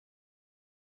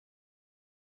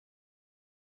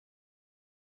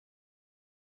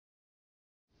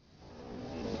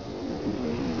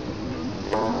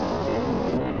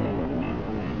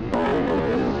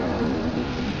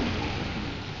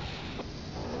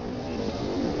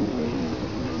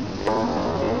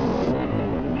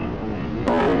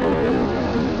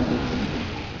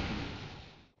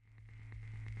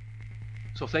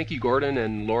thank you, Gordon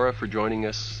and Laura, for joining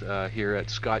us here at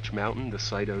Scotch Mountain, the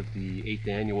site of the 8th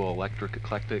Annual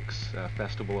Eclectics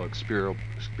Festival of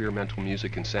Experimental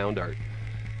Music and Sound Art,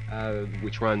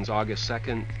 which runs August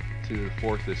 2nd to the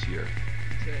 4th this year.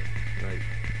 That's right.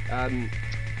 Right.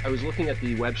 I was looking at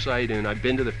the website, and I've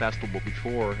been to the festival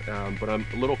before, but I'm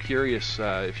a little curious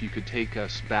if you could take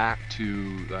us back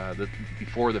to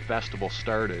before the festival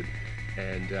started,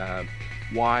 and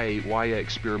why a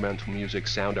experimental music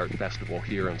sound art festival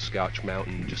here on Scotch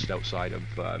Mountain, just outside of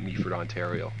Meaford,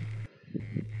 Ontario?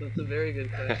 That's a very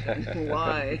good question.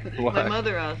 Why? My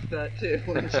mother asked that too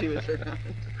when she was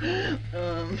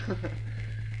around.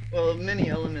 Well, many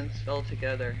elements fell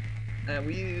together.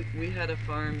 We had a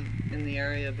farm in the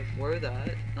area before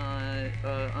that,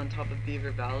 on top of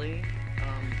Beaver Valley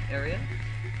area,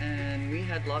 and we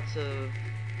had lots of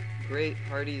great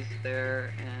parties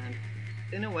there, and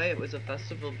in a way it was a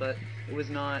festival, but it was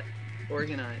not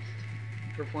organized.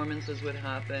 Performances would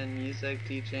happen, music,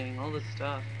 teaching, all this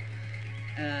stuff.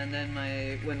 And then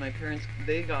when my parents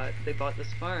they bought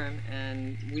this farm,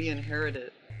 and we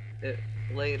inherited it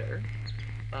later,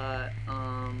 but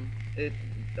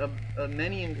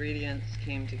many ingredients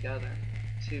came together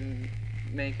to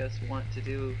make us want to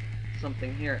do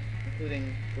something here,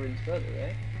 including Gordon's brother,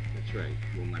 right? That's right.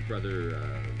 Well, my brother,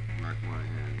 Mark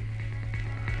Monahan,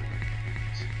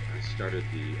 started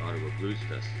the Ottawa Blues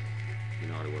Fest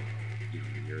in Ottawa,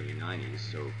 in the early 90s,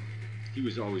 so he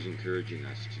was always encouraging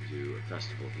us to do a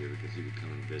festival here, because he would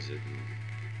come and visit, and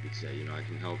he'd say, I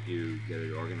can help you get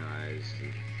it organized,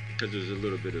 because there's a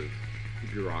little bit of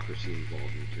bureaucracy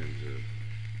involved in terms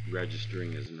of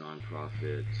registering as a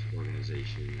non-profit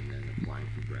organization and then applying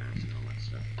for grants and all that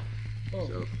stuff. Oh,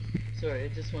 so, sorry, I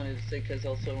just wanted to say, because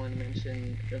also I want to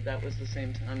mention that was the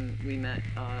same time we met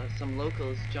some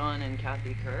locals, John and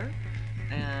Kathy Kerr,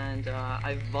 and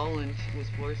I was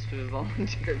forced to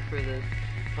volunteer for this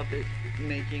puppet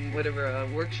making, whatever,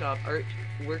 art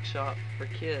workshop for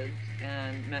kids,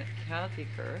 and met Kathy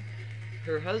Kerr.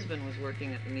 Her husband was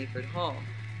working at the Meaford Hall,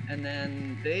 and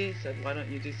then they said, why don't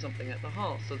you do something at the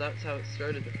hall? So that's how it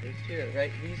started the first year,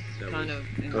 right? These kind of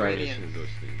ingredients. Of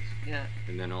those things. Yeah.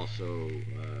 And then also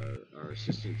our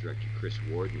assistant director, Chris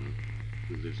Warden,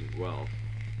 who lives in Guelph,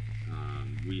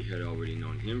 we had already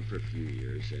known him for a few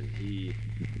years, and he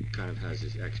kind of has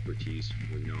this expertise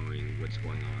for knowing what's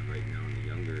going on right now in the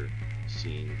younger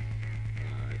scene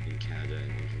in Canada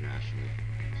and internationally.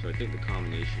 So I think the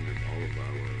combination of all of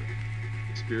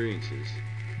our experiences,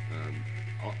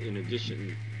 in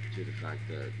addition to the fact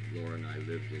that Laura and I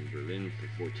lived in Berlin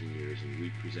for 14 years, and we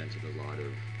presented a lot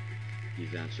of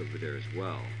events over there as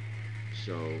well.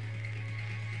 So,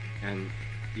 and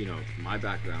my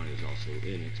background is also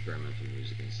in experimental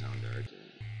music and sound art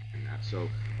and that. So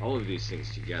all of these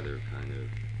things together kind of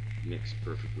mix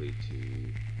perfectly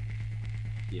to,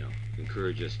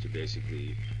 encourage us to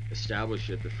basically establish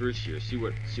it the first year, see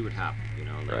what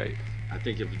happened, Right. I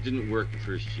think if it didn't work the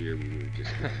first year, we would just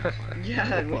giving up on it.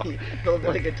 Yeah, we built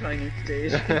like a tiny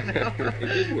stage. It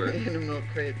did work. In a milk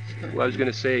crate. Well, I was going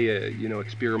to say,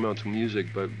 experimental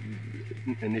music, but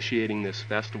initiating this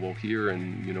festival here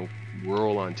in,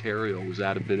 rural Ontario, was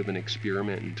that a bit of an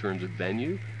experiment in terms of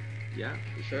venue? Yeah,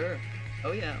 sure.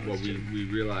 Oh yeah. Well, we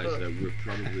realized that we're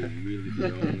probably really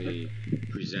the only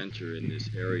presenter in this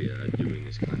area doing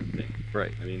this kind of thing.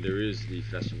 Right. I mean, there is the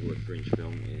Festival of Fringe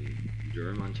Film in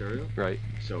Durham, Ontario. Right.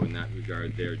 So in that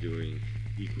regard, they're doing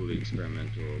equally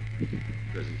experimental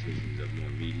presentations of more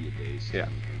media-based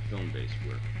and film-based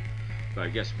work. But I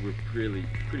guess we're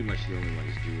pretty much the only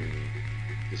ones doing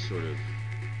this sort of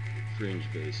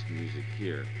fringe-based music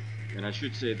here. And I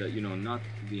should say that, not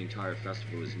the entire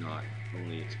festival is not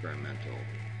only experimental.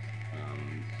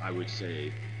 I would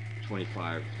say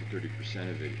 25 to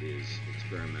 30% of it is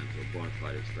experimental, bona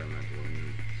fide experimental. I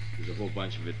mean, there's a whole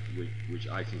bunch of it which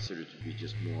I consider to be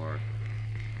just more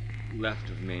left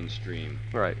of mainstream.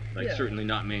 Right. Certainly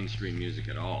not mainstream music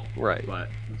at all. Right. But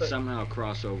somehow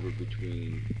crossover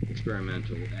between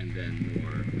experimental and then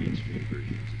more mainstream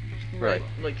versions of music. Right.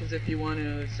 Because if you want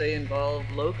to, say, involve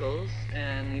locals,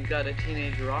 and you've got a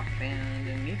teenage rock band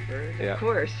in Meaford, of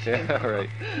course. Yeah, right.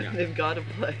 They've got to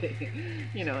play,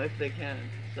 if they can.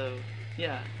 So,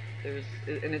 yeah,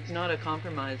 and it's not a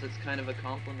compromise, it's kind of a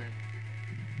compliment.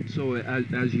 So,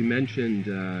 as you mentioned,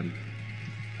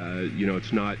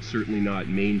 it's certainly not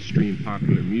mainstream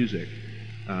popular music,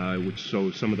 so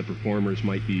some of the performers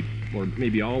might be, or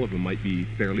maybe all of them might be,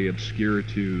 fairly obscure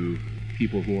to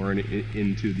people who aren't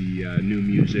into the new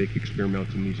music,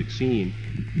 experimental music scene.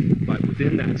 But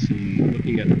within that scene,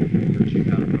 looking at the performers you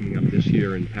have coming up this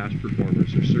year and past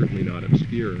performers, are certainly not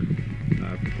obscure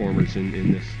performers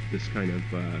in this kind of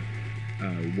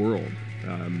world.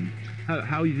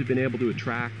 How you've been able to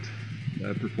attract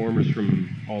performers from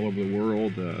all over the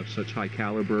world of such high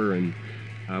caliber, and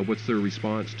what's their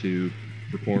response to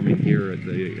performing here at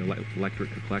the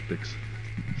Eclectics?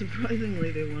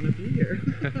 Surprisingly, they want to be here.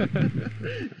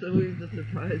 It's always a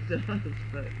surprise to us,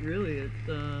 but really it's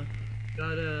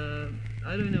got a,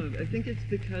 I don't know, I think it's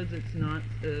because it's not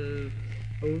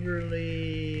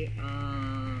overly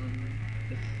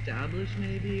established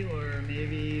maybe, or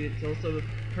maybe it's also a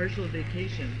partial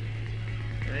vacation,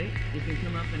 right? You can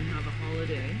come up and have a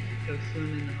holiday, go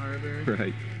swim in the harbor,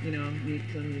 right? You know, meet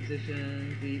some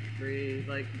musicians, eat free,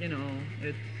 like, you know,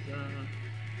 it's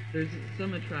there's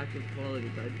some attractive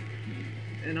qualities,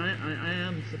 and I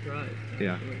am surprised.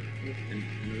 Yeah. And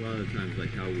a lot of times,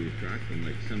 like how we attract them,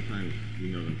 like sometimes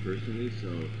we know them personally,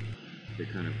 so they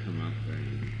kind of come up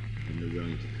and they're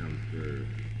willing to come for,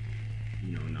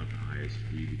 you know, not the highest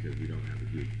fee because we don't have a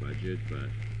huge budget, but,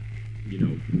 you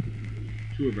know,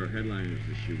 two of our headliners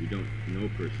this year we don't know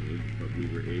personally, but we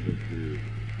were able to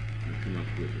come up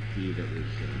with a fee that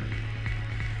was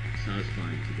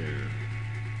satisfying to their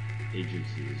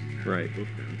agencies and right. book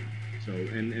them. So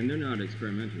and they're not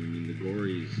experimental. I mean, the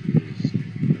Gories is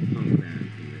a punk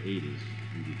band from the 80s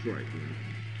in Detroit. You know?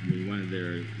 I mean, one of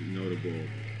their notable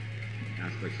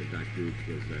aspects of that group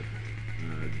was that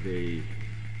they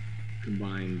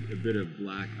combined a bit of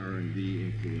black R&B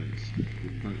influence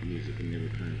with punk music, and they were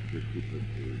kind of the first people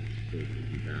who were supposed to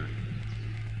do that.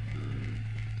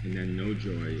 And then No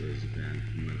Joy is a band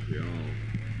from Montreal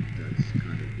that's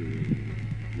kind of doing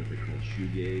what they call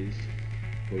shoegaze,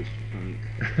 post-punk,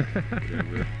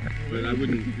 whatever. But I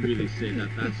wouldn't really say that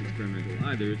that's experimental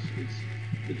either.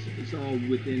 It's all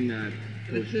within that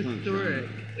post-punk. It's historic.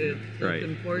 It's right.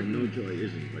 important. Well, No Joy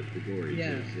isn't, like the Gories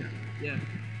is. Yeah.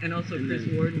 And also Chris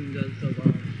Warden does a lot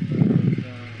of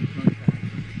punk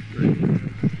acts. Right.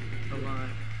 A lot.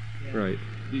 Yeah. Right.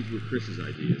 These were Chris's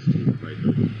ideas to write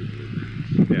those particular bands.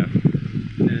 Yeah.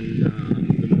 And then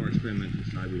the more experimental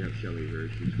side, we have Shelley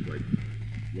Hirsch, who's quite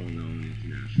well known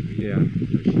internationally. Yeah.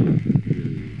 So she's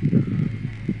really,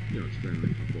 you know,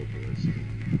 experimental vocalist.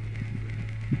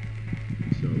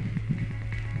 So,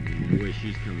 I mean, the way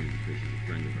she's coming because she's a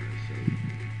friend of ours, so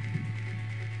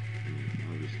I mean,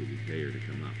 obviously we pay her to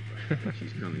come up, but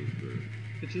she's coming for.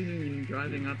 But she's even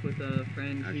driving up with a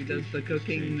friend who Actually, does the she just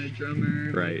cooking, the changed.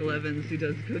 drummer, Right. Michael Evans, who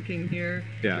does cooking here,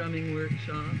 Yeah. drumming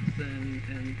workshops and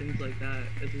things like that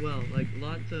as well. Like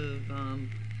lots of,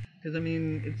 because I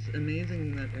mean, it's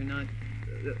amazing that they're not,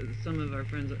 some of our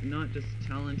friends are not just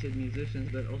talented musicians,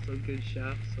 but also good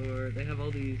chefs, or they have all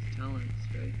these talents,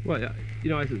 right? Well, you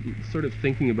know, I sort of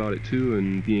thinking about it too,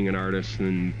 and being an artist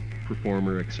and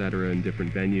performer, etc., in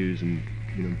different venues, and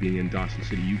you know, being in Dawson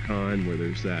City, Yukon, where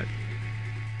there's that,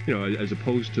 you know, as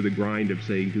opposed to the grind of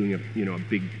say doing a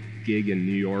big gig in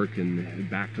New York and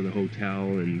back to the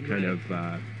hotel and kind of,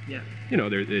 you know,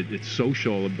 it's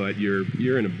social, but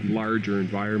you're in a larger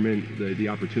environment. The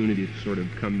opportunity to sort of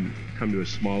come to a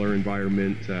smaller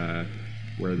environment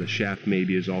where the chef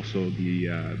maybe is also the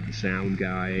sound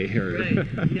guy. Or Right.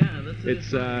 Yeah, that's what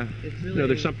it's really, you know,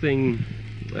 there's something.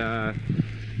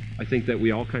 I think that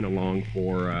we all kind of long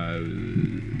for,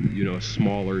 you know, a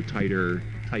smaller,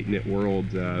 tight-knit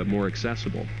world, more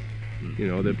accessible. You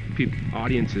know, the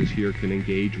audiences here can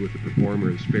engage with the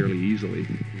performers fairly easily.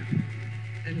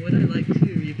 And what I like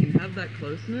too, you can have that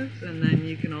closeness, and then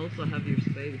you can also have your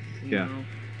space. You know,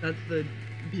 that's the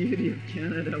beauty of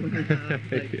Canada when you have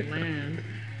like land,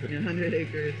 100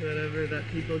 acres, whatever. That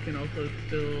people can also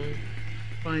still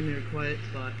find their quiet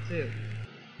spot too.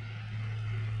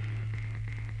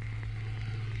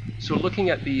 So looking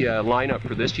at the lineup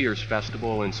for this year's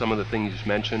festival and some of the things you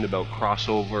mentioned about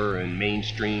crossover and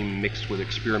mainstream mixed with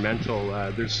experimental,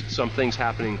 there's some things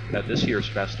happening at this year's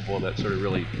festival that sort of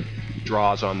really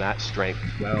draws on that strength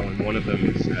as well. And one of them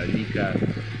is Nika,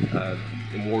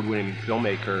 award-winning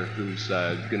filmmaker, who's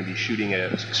going to be shooting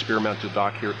an experimental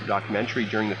documentary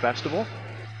during the festival.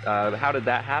 How did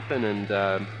that happen, and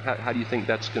how do you think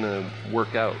that's going to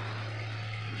work out?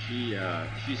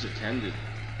 She's attended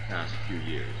the past few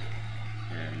years,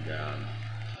 and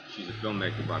she's a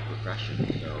filmmaker by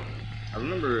profession. So I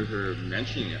remember her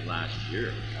mentioning it last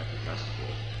year at the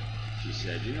festival. She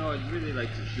said, you know, I'd really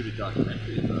like to shoot a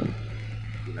documentary about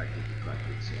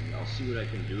Eclectics, and I'll see what I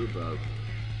can do about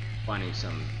finding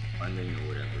some funding or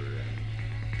whatever.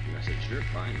 And I said, sure,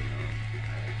 fine, you know.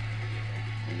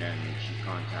 And then she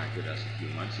contacted us a few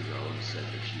months ago and said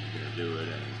that she was going to do it,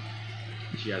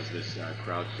 and she has this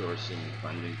crowdsourcing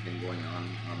funding thing going on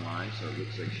online, so it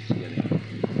looks like she's getting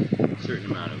a certain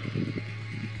amount of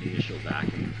initial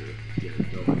backing to get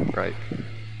it going. Right.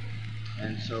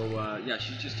 And so, yeah,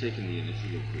 she's just taken the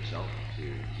initiative herself to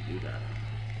do that.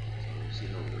 So we'll see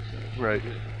how it works out. Right.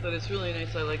 But it's really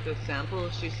nice. I like the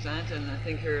samples she sent, and I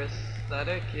think her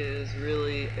aesthetic is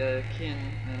really akin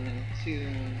and in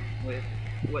tune with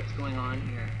what's going on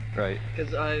here. Right.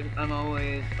 Because I'm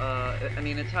always, I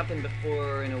mean, it's happened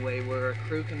before in a way where a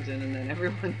crew comes in and then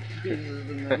everyone freezes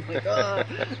and then like, ah,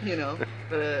 you know.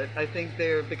 But I think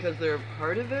because they're a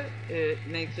part of it, it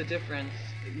makes a difference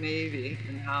maybe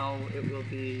in how it will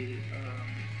be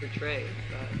portrayed.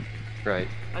 But Right.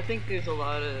 I think there's a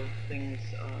lot of things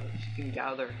you can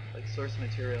gather, like source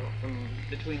material from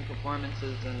between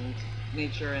performances and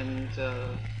nature and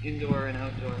indoor and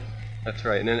outdoor. That's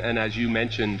right. And as you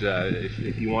mentioned,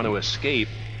 if you want to escape,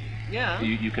 yeah,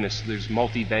 you can. There's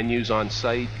multi venues on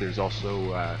site. There's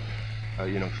also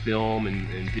film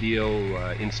and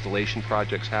video installation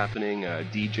projects happening.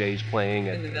 DJs playing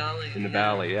in the valley. In the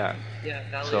valley, yeah. Yeah,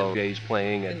 valley. So DJs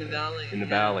playing in the valley. In the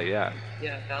valley, yeah.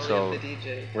 Yeah, valley so, of the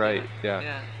DJs. Right.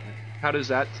 Yeah. How does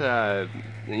that,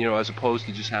 as opposed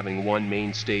to just having one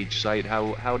main stage site,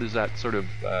 how does that sort of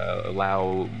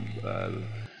allow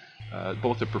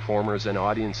both the performers and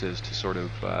audiences to sort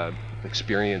of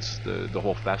experience the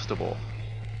whole festival?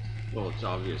 Well, it's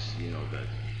obvious, that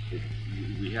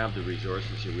we have the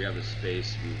resources here. We have the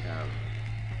space. We have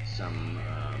some,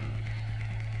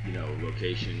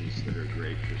 locations that are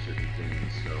great for certain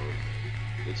things. So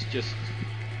it's just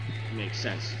makes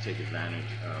sense to take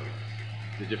advantage of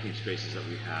the different spaces that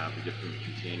we have, the different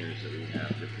containers that we have,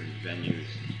 different venues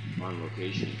on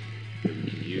location that we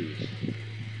can use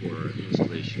for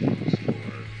installations,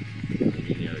 or in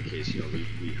any other case,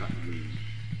 we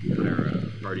hire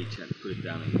a party tent, put it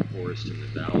down in the forest in the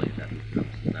valley. That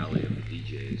becomes the valley of the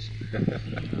DJs.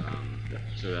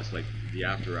 So that's like the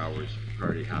after hours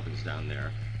party happens down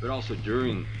there. But also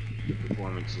during the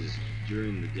performances,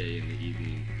 during the day and the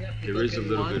evening, there is a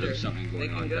little bit of something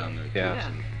going on down there.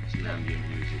 Yeah. Some ambient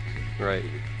music. Right.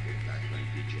 Background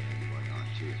DJing going on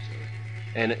too. So.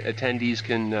 And attendees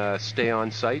can stay on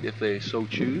site if they so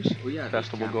choose. Oh yeah,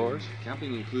 festival goers.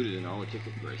 Camping included in all the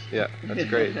ticket prices. Yeah, that's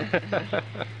great. Yeah.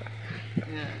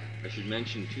 I should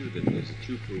mention too that there's a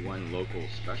 2-for-1 local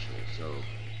special. So,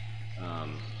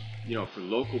 for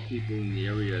local people in the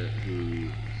area who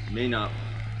may not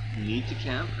need to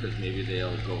camp because maybe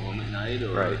they'll go home at night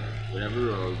or whatever,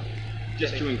 or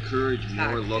just to encourage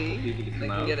more local people to come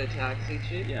out. They can get a taxi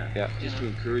cheap. Yeah. Just to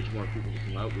encourage more people to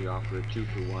come out, we offer a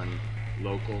 2-for-1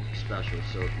 local special.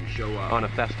 So if you show up on a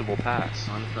festival pass.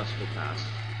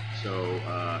 So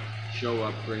show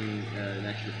up, bring an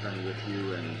extra friend with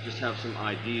you, and just have some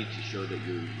ID to show that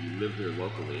you live here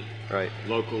locally. Right.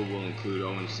 Local will include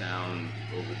Owen Sound,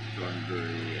 over to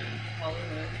Thornbury and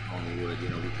Hollywood. We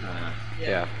kind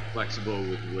of flexible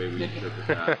with the way we interpret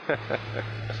that.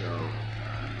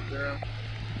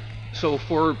 So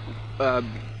for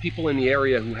people in the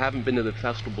area who haven't been to the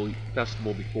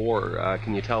festival before,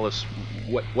 can you tell us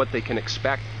what they can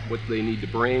expect, what they need to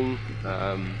bring?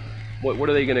 What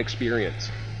are they going to experience?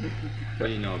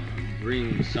 Well,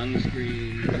 bring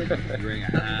sunscreen, bring a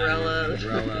hat,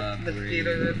 umbrella,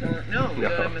 mosquito repellent. No, we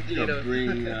don't have mosquitoes.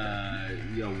 Bring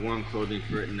warm clothing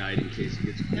for at night in case it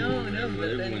gets cold. No,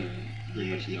 but then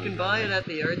you can buy it at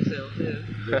the yard sale too.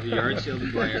 The yard sale,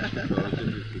 you buy extra clothes if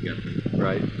you forget them.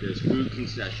 Right. There's food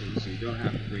concessions, so you don't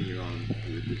have to bring your own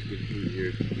food. There's good food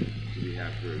here to be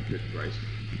had for a good price.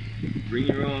 Bring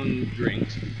your own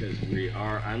drinks because we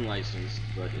are unlicensed,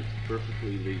 but it's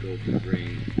perfectly legal to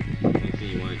bring anything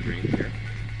you want to drink here.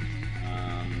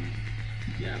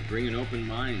 Bring an open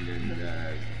mind and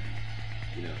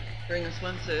bring a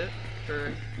swimsuit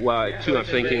for. Well, too, I'm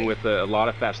thinking with a lot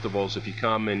of festivals, if you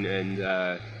come and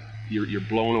you're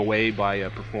blown away by a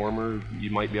performer,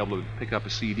 you might be able to pick up a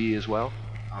CD as well.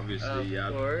 Obviously,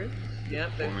 Of course.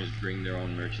 Yep. Performers bring their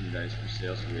own merchandise for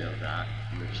sale, so we have that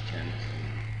merch tent.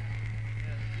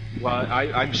 Well,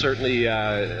 I'm certainly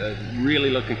really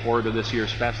looking forward to this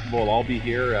year's festival. I'll be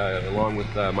here along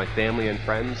with my family and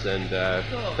friends, and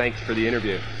thanks for the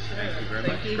interview. Thank you very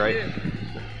much. Great.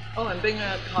 Oh, and bring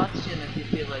a costume if you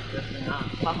feel like dressing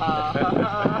up.